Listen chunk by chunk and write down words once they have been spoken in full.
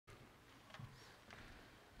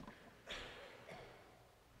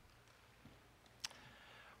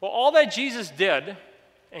Well, all that Jesus did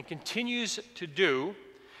and continues to do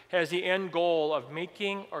has the end goal of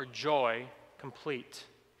making our joy complete.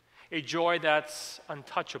 A joy that's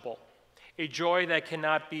untouchable. A joy that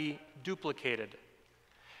cannot be duplicated.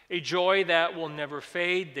 A joy that will never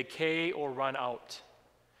fade, decay, or run out.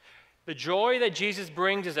 The joy that Jesus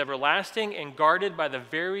brings is everlasting and guarded by the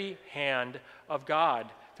very hand of God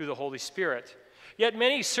through the Holy Spirit. Yet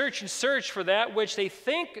many search and search for that which they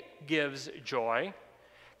think gives joy,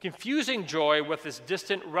 confusing joy with this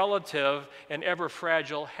distant relative and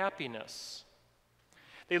ever-fragile happiness.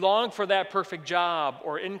 They long for that perfect job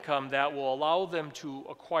or income that will allow them to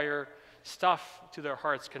acquire stuff to their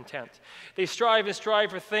heart's content. They strive and strive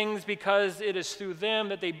for things because it is through them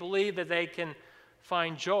that they believe that they can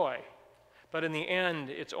find joy. But in the end,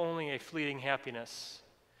 it's only a fleeting happiness.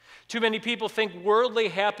 Too many people think worldly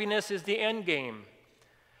happiness is the end game.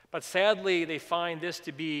 But sadly, they find this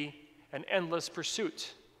to be an endless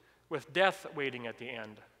pursuit, with death waiting at the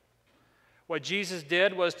end. What Jesus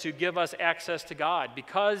did was to give us access to God.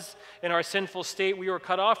 Because in our sinful state we were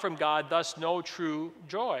cut off from God, thus no true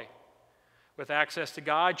joy. With access to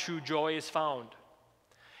God, true joy is found.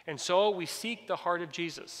 And so we seek the heart of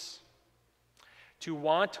Jesus, to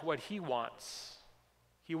want what he wants.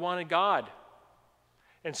 He wanted God.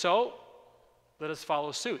 And so, let us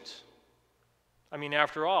follow suit. I mean,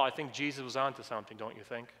 after all, I think Jesus was onto something, don't you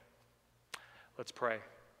think? Let's pray.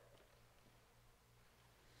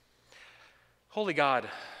 Holy God,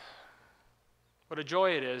 what a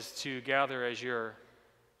joy it is to gather as your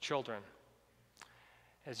children,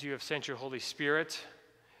 as you have sent your Holy Spirit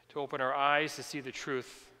to open our eyes to see the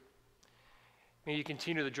truth. May you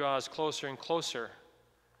continue to draw us closer and closer,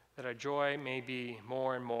 that our joy may be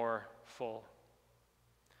more and more full.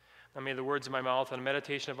 Now may the words of my mouth and the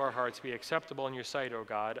meditation of our hearts be acceptable in your sight, O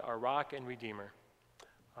God, our rock and redeemer.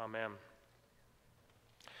 Amen.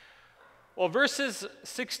 Well, verses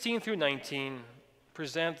 16 through 19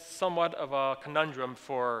 present somewhat of a conundrum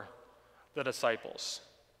for the disciples.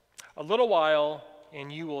 A little while,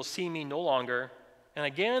 and you will see me no longer, and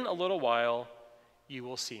again a little while, you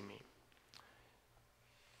will see me.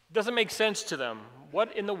 It doesn't make sense to them.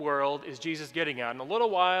 What in the world is Jesus getting at? In a little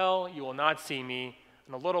while, you will not see me.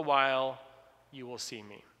 In a little while, you will see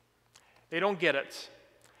me. They don't get it.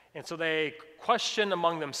 And so they question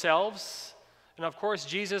among themselves. And of course,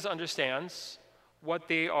 Jesus understands what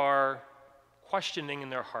they are questioning in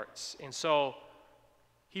their hearts. And so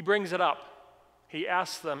he brings it up. He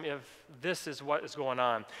asks them if this is what is going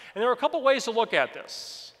on. And there are a couple ways to look at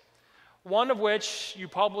this. One of which you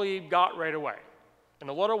probably got right away. In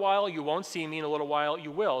a little while, you won't see me. In a little while, you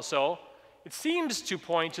will. So it seems to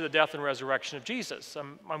point to the death and resurrection of Jesus.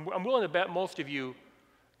 I'm willing to bet most of you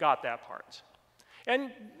got that part.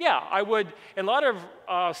 And yeah, I would, and a lot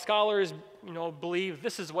of scholars, believe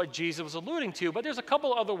this is what Jesus was alluding to, but there's a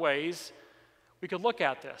couple other ways we could look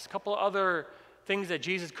at this, a couple other things that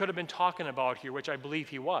Jesus could have been talking about here, which I believe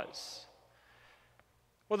he was.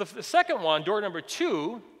 Well, the second one, door number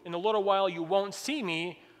 2, in a little while you won't see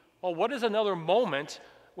me. Well, what is another moment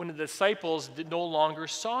when the disciples no longer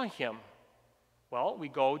saw him? Well, we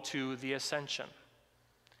go to the ascension.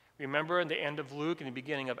 Remember in the end of Luke and the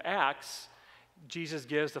beginning of Acts, Jesus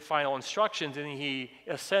gives the final instructions and he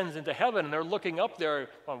ascends into heaven, and they're looking up there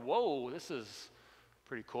going, whoa, this is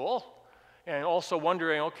pretty cool. And also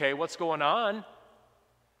wondering, okay, what's going on?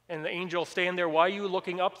 And the angel staying there, why are you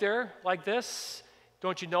looking up there like this?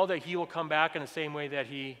 Don't you know that he will come back in the same way that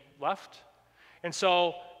he left? And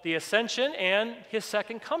so the ascension and his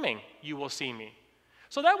second coming, you will see me.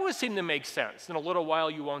 So that would seem to make sense. In a little while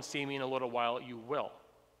you won't see me, in a little while you will.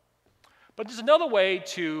 But there's another way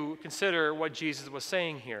to consider what Jesus was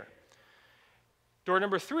saying here. Door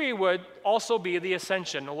number 3 would also be the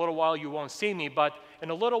ascension. In a little while you won't see me, but in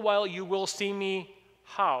a little while you will see me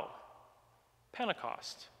how?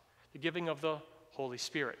 Pentecost, the giving of the Holy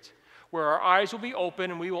Spirit, where our eyes will be open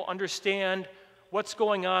and we will understand what's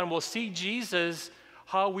going on. We'll see Jesus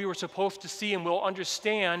how we were supposed to see him. We'll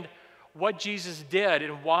understand what Jesus did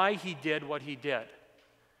and why he did what he did.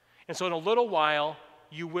 And so in a little while,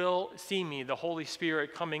 you will see me, the Holy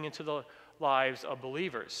Spirit coming into the lives of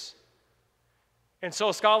believers. And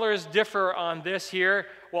so scholars differ on this here.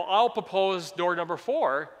 Well, I'll propose door number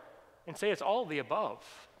 4 and say it's all of the above.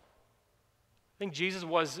 I think Jesus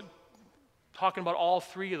was talking about all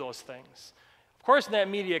 3 of those things. Of course, in that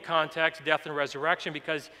immediate context, death and resurrection,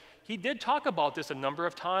 because he did talk about this a number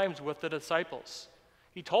of times with the disciples.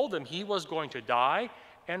 He told them he was going to die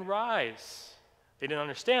and rise. They didn't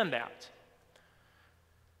understand that.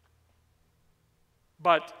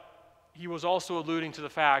 But he was also alluding to the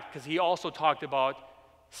fact, because he also talked about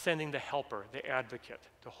sending the helper, the advocate,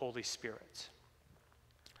 the Holy Spirit.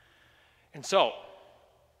 And so,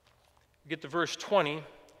 we get to verse 20.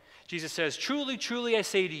 Jesus says, "Truly, truly, I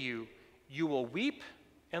say to you, you will weep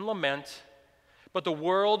and lament, but the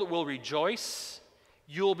world will rejoice.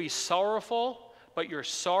 You will be sorrowful, but your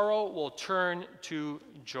sorrow will turn to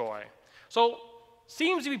joy." So,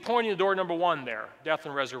 seems to be pointing to door number one there, death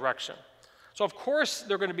and resurrection. So, of course,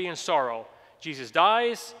 they're going to be in sorrow. Jesus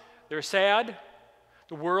dies, they're sad,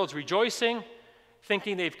 the world's rejoicing,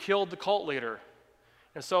 thinking they've killed the cult leader.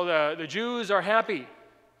 And so the Jews are happy.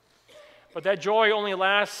 But that joy only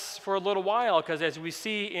lasts for a little while, because as we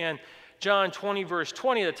see in John 20, verse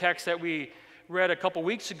 20, the text that we read a couple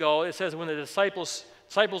weeks ago, it says when the disciples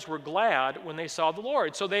were glad when they saw the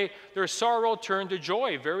Lord. So their sorrow turned to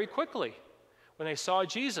joy very quickly when they saw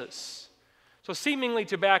Jesus. So seemingly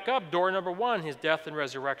to back up, door number one, his death and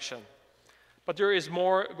resurrection. But there is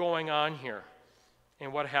more going on here.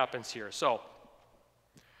 And what happens here? So,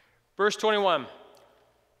 verse 21,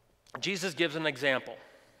 Jesus gives an example.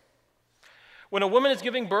 When a woman is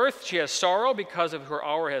giving birth, she has sorrow because of her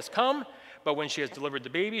hour has come. But when she has delivered the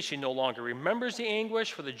baby, she no longer remembers the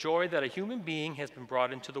anguish for the joy that a human being has been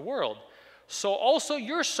brought into the world. So also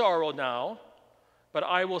your sorrow now, but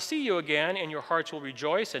I will see you again, and your hearts will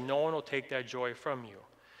rejoice, and no one will take that joy from you.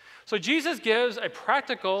 So Jesus gives a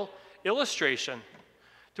practical illustration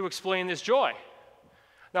to explain this joy.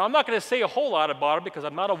 Now, I'm not going to say a whole lot about it because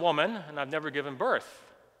I'm not a woman and I've never given birth.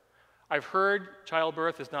 I've heard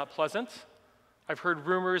childbirth is not pleasant. I've heard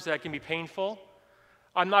rumors that can be painful.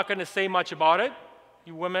 I'm not going to say much about it.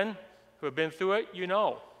 You women who have been through it, you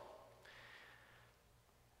know.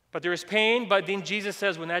 But there is pain, but then Jesus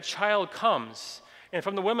says when that child comes, and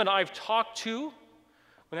from the women I've talked to,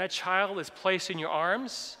 when that child is placed in your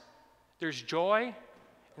arms, there's joy,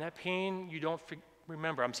 and that pain you don't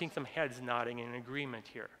remember. I'm seeing some heads nodding in agreement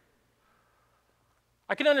here.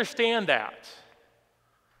 I can understand that.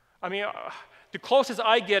 I mean, the closest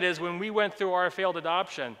I get is when we went through our failed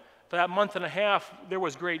adoption. For that month and a half, there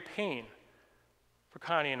was great pain for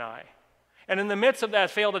Connie and I. And in the midst of that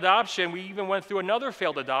failed adoption, we even went through another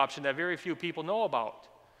failed adoption that very few people know about.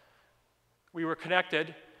 We were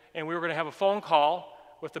connected, and we were going to have a phone call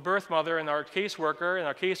with the birth mother and our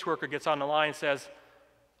caseworker gets on the line and says,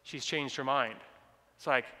 she's changed her mind. It's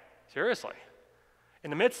like, seriously? In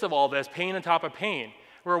the midst of all this, pain on top of pain,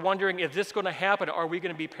 we're wondering, is this going to happen? Are we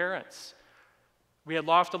going to be parents? We had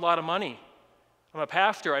lost a lot of money. I'm a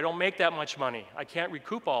pastor. I don't make that much money. I can't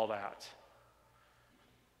recoup all that.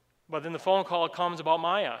 But then the phone call comes about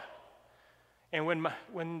Maya. And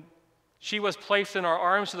when she was placed in our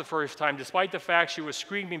arms for the first time, despite the fact she was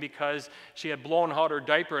screaming because she had blown out her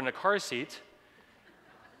diaper in the car seat,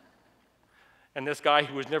 and this guy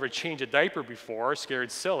who has never changed a diaper before,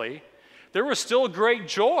 scared silly, there was still great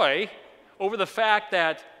joy over the fact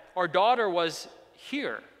that our daughter was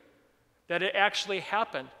here, that it actually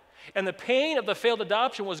happened. And the pain of the failed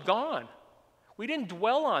adoption was gone. We didn't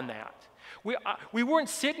dwell on that. We weren't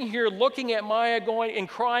sitting here looking at Maya going and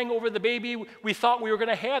crying over the baby we thought we were going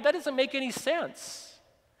to have. That doesn't make any sense.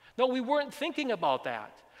 No, we weren't thinking about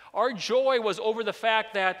that. Our joy was over the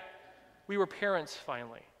fact that we were parents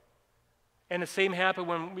finally. And the same happened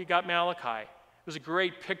when we got Malachi. It was a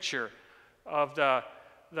great picture of the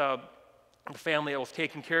family that was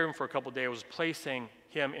taking care of him for a couple of days, was placing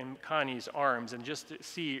him in Connie's arms, and just to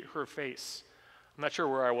see her face. I'm not sure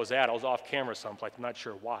where I was at. I was off camera someplace. I'm not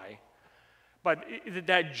sure why. But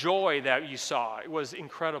that joy that you saw, it was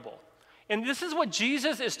incredible. And this is what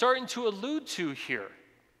Jesus is starting to allude to here.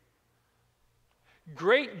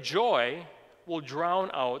 Great joy will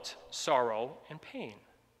drown out sorrow and pain.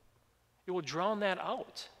 It will drown that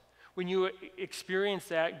out when you experience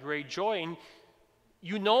that great joy. And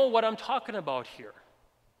you know what I'm talking about here.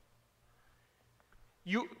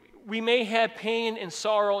 We may have pain and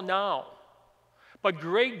sorrow now, but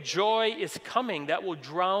great joy is coming that will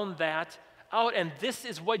drown that out. And this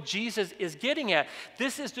is what Jesus is getting at.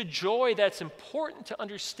 This is the joy that's important to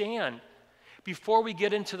understand before we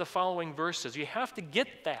get into the following verses. You have to get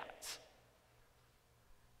that.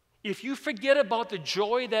 If you forget about the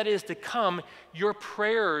joy that is to come, your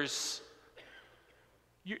prayers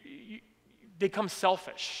become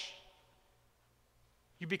selfish.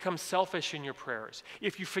 You become selfish in your prayers.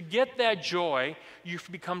 If you forget that joy, you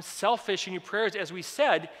become selfish in your prayers. As we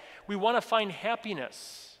said, we want to find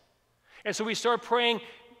happiness. And so we start praying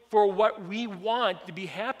for what we want to be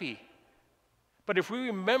happy. But if we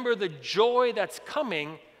remember the joy that's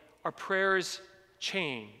coming, our prayers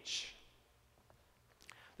change.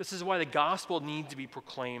 This is why the gospel needs to be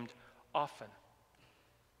proclaimed often.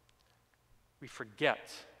 We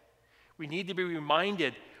forget. We need to be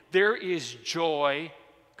reminded there is joy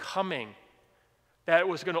coming, that it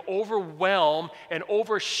was going to overwhelm and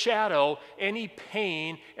overshadow any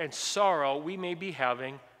pain and sorrow we may be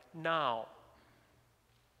having now.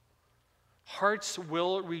 Hearts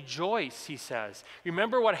will rejoice, he says.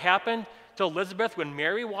 Remember what happened to Elizabeth when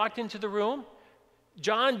Mary walked into the room?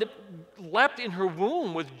 John leapt in her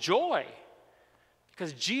womb with joy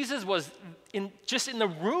because Jesus was just in the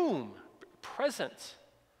room, present.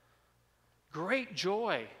 Great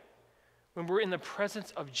joy when we're in the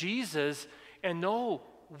presence of Jesus and know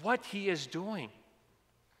what he is doing.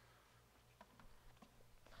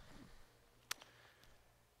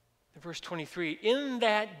 In verse 23, in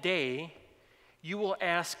that day you will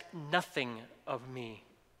ask nothing of me.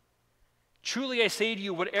 Truly I say to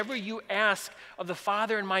you, whatever you ask of the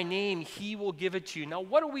Father in my name, he will give it to you. Now,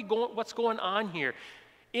 what's going on here?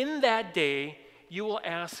 In that day, you will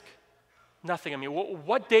ask nothing of me.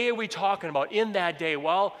 What day are we talking about in that day?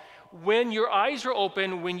 Well, when your eyes are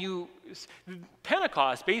open,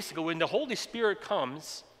 Pentecost, basically, when the Holy Spirit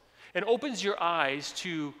comes and opens your eyes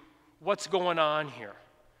to what's going on here.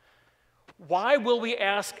 Why will we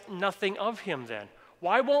ask nothing of him then?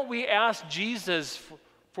 Why won't we ask Jesus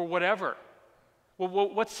for whatever? Well,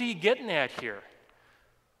 what's he getting at here?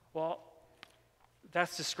 Well,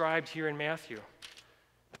 that's described here in Matthew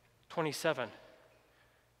 27.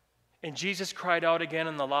 And Jesus cried out again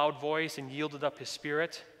in a loud voice and yielded up his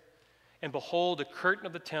spirit. And behold, the curtain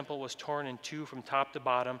of the temple was torn in two from top to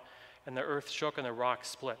bottom, and the earth shook and the rocks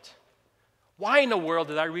split. Why in the world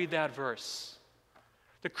did I read that verse?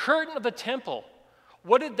 The curtain of the temple,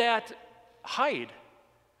 what did that hide?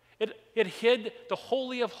 It hid the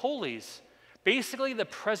Holy of Holies, basically the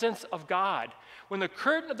presence of God. When the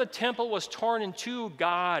curtain of the temple was torn in two,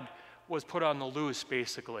 God was put on the loose,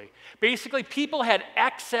 basically. Basically, people had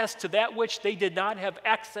access to that which they did not have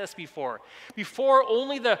access before. Before,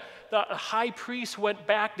 only the high priest went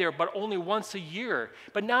back there, but only once a year.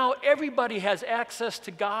 But now everybody has access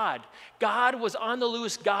to God. God was on the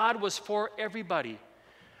loose. God was for everybody.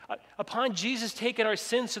 Upon Jesus taking our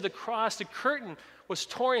sins to the cross, the curtain was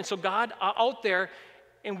torn, and so God out there,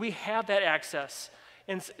 and we have that access.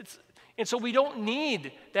 And so we don't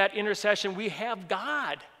need that intercession. We have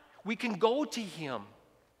God. We can go to him.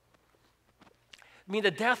 I mean,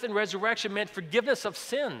 the death and resurrection meant forgiveness of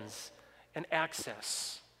sins and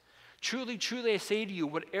access. Truly, truly, I say to you,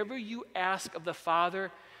 whatever you ask of the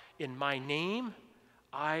Father in my name,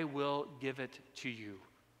 I will give it to you.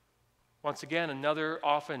 Once again, another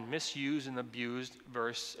often misused and abused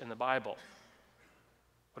verse in the Bible.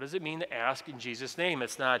 What does it mean to ask in Jesus' name?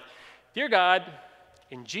 It's not, dear God,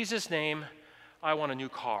 in Jesus' name, I want a new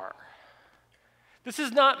car. This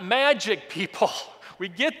is not magic, people. We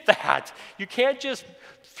get that. You can't just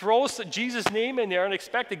throw Jesus' name in there and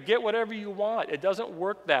expect to get whatever you want. It doesn't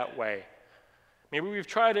work that way. Maybe we've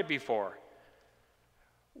tried it before.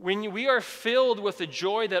 When we are filled with the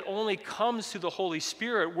joy that only comes through the Holy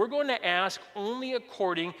Spirit, we're going to ask only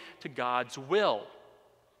according to God's will,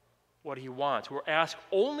 what he wants. We'll ask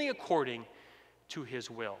only according to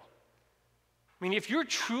his will. I mean, if you're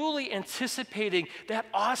truly anticipating that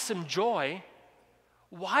awesome joy,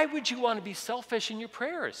 why would you want to be selfish in your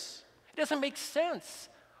prayers? It doesn't make sense.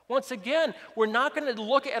 Once again, we're not going to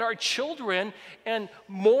look at our children and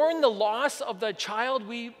mourn the loss of the child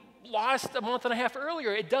we lost a month and a half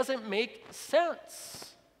earlier. It doesn't make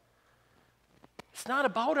sense. It's not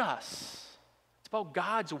about us. It's about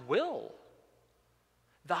God's will.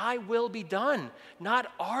 Thy will be done,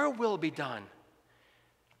 not our will be done.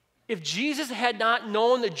 If Jesus had not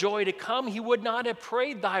known the joy to come, he would not have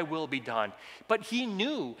prayed, thy will be done. But he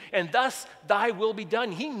knew, and thus thy will be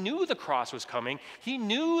done. He knew the cross was coming. He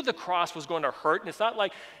knew the cross was going to hurt. And it's not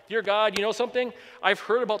like, dear God, you know something? I've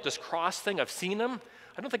heard about this cross thing. I've seen them.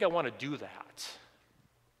 I don't think I want to do that.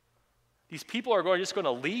 These people are just going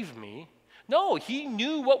to leave me. No, he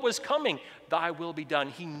knew what was coming. Thy will be done.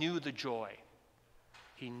 He knew the joy.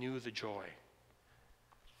 He knew the joy.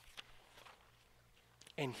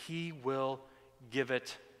 And he will give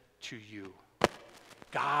it to you.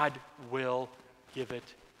 God will give it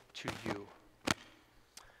to you.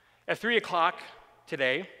 At 3 o'clock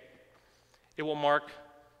today, it will mark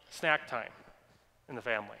snack time in the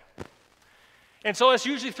family. And so it's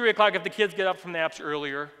usually 3 o'clock if the kids get up from naps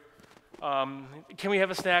earlier. Can we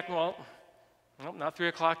have a snack? Well, nope, not 3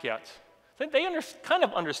 o'clock yet. They kind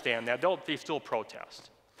of understand that. They still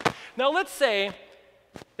protest. Now let's say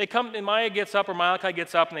they come, and Maya gets up or Malachi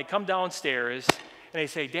gets up and they come downstairs and they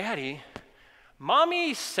say, Daddy,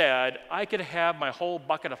 Mommy said I could have my whole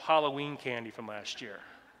bucket of Halloween candy from last year.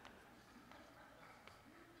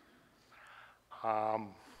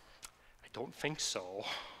 don't think so.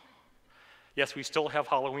 Yes, we still have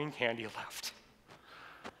Halloween candy left.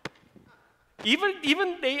 Even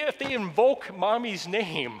if they invoke Mommy's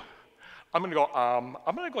name, I'm going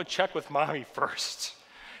to go check with Mommy first.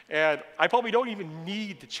 And I probably don't even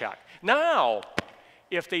need to check. Now,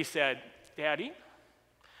 if they said, Daddy,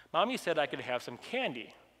 Mommy said I could have some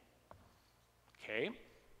candy. Okay,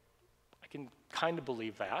 I can kind of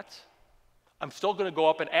believe that. I'm still going to go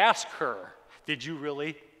up and ask her, did you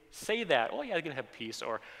really say that? Oh yeah, I'm going to have peace.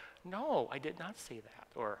 Or, no, I did not say that.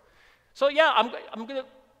 Or, so yeah,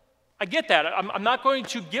 I get that. I'm not going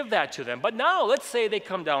to give that to them. But now, let's say they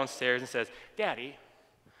come downstairs and says, Daddy,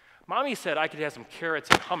 Mommy said I could have some carrots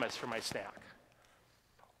and hummus for my snack.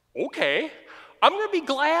 Okay, I'm going to be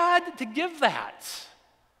glad to give that.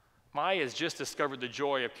 Maya has just discovered the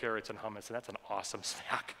joy of carrots and hummus, and that's an awesome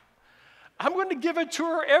snack. I'm going to give it to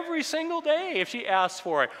her every single day if she asks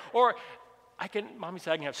for it. Or Mommy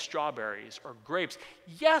said I can have strawberries or grapes.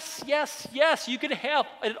 Yes, yes, yes, you can have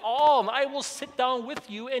it all, and I will sit down with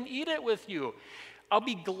you and eat it with you. I'll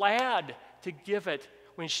be glad to give it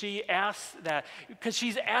when she asks that, because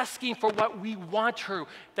she's asking for what we want her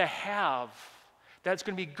to have that's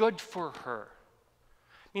going to be good for her.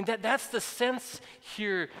 I mean, that's the sense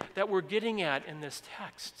here that we're getting at in this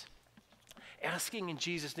text. Asking in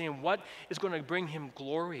Jesus' name what is going to bring him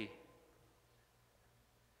glory.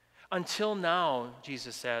 Until now,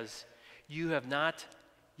 Jesus says, until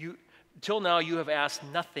now you have asked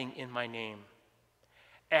nothing in my name.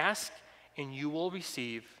 Ask and you will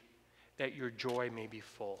receive, that your joy may be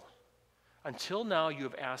full. Until now you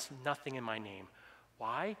have asked nothing in my name.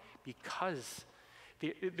 Why? Because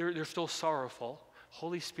they're still sorrowful.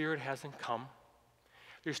 Holy Spirit hasn't come.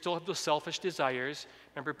 They still have those selfish desires.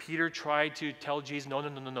 Remember, Peter tried to tell Jesus,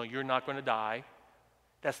 no, you're not going to die.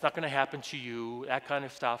 That's not going to happen to you, that kind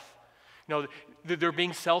of stuff. You know, they're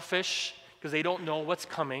being selfish because they don't know what's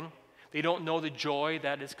coming. They don't know the joy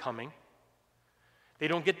that is coming. They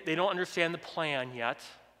don't understand the plan yet.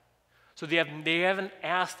 So they haven't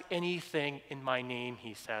asked anything in my name,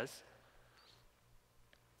 he says.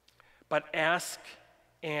 But ask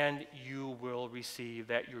and you will receive,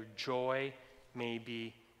 that your joy may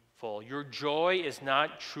be full. Your joy is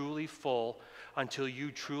not truly full until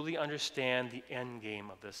you truly understand the end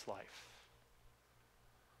game of this life.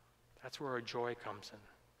 That's where our joy comes in.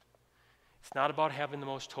 It's not about having the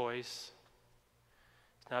most toys.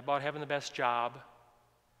 It's not about having the best job.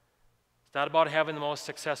 It's not about having the most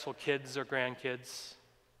successful kids or grandkids.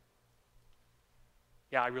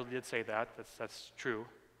 Yeah, I really did say that. That's true.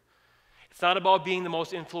 It's not about being the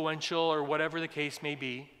most influential or whatever the case may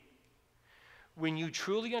be. When you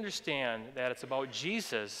truly understand that it's about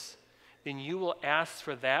Jesus, then you will ask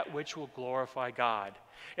for that which will glorify God.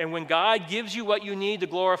 And when God gives you what you need to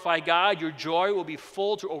glorify God, your joy will be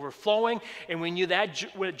full to overflowing. And when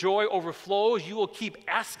joy overflows, you will keep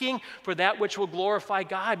asking for that which will glorify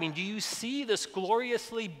God. I mean, do you see this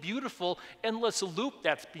gloriously beautiful, endless loop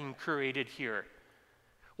that's being created here?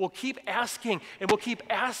 We'll keep asking, and we'll keep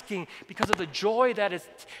asking because of the joy that is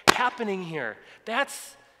happening here. That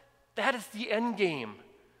is the end game,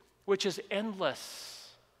 which is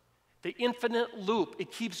endless. The infinite loop.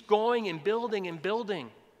 It keeps going and building and building.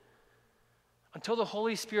 Until the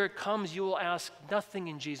Holy Spirit comes, you will ask nothing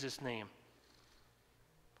in Jesus' name.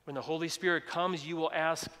 When the Holy Spirit comes, you will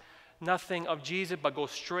ask nothing of Jesus, but go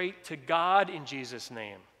straight to God in Jesus'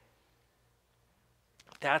 name.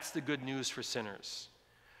 That's the good news for sinners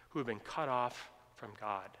who have been cut off from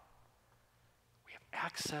God. We have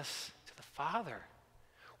access to the Father.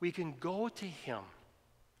 We can go to him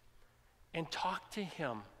and talk to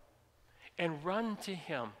him and run to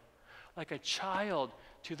him like a child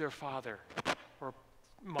to their father or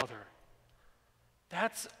mother.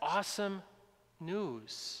 That's awesome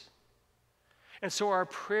news. And so our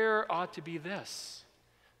prayer ought to be this: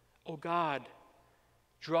 Oh God,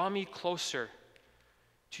 draw me closer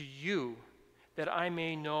to you, that I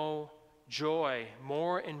may know joy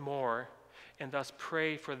more and more, and thus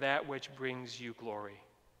pray for that which brings you glory.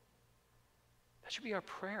 That should be our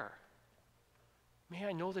prayer. May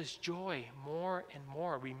I know this joy more and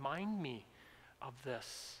more. Remind me of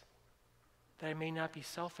this, that I may not be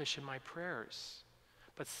selfish in my prayers,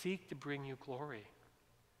 but seek to bring you glory.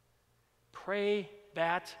 Pray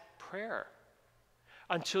that prayer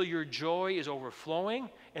until your joy is overflowing,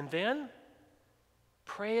 and then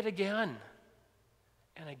pray it again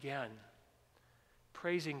and again,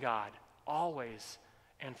 praising God always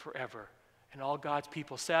and forever. And all God's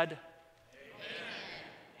people said,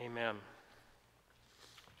 Amen. Amen.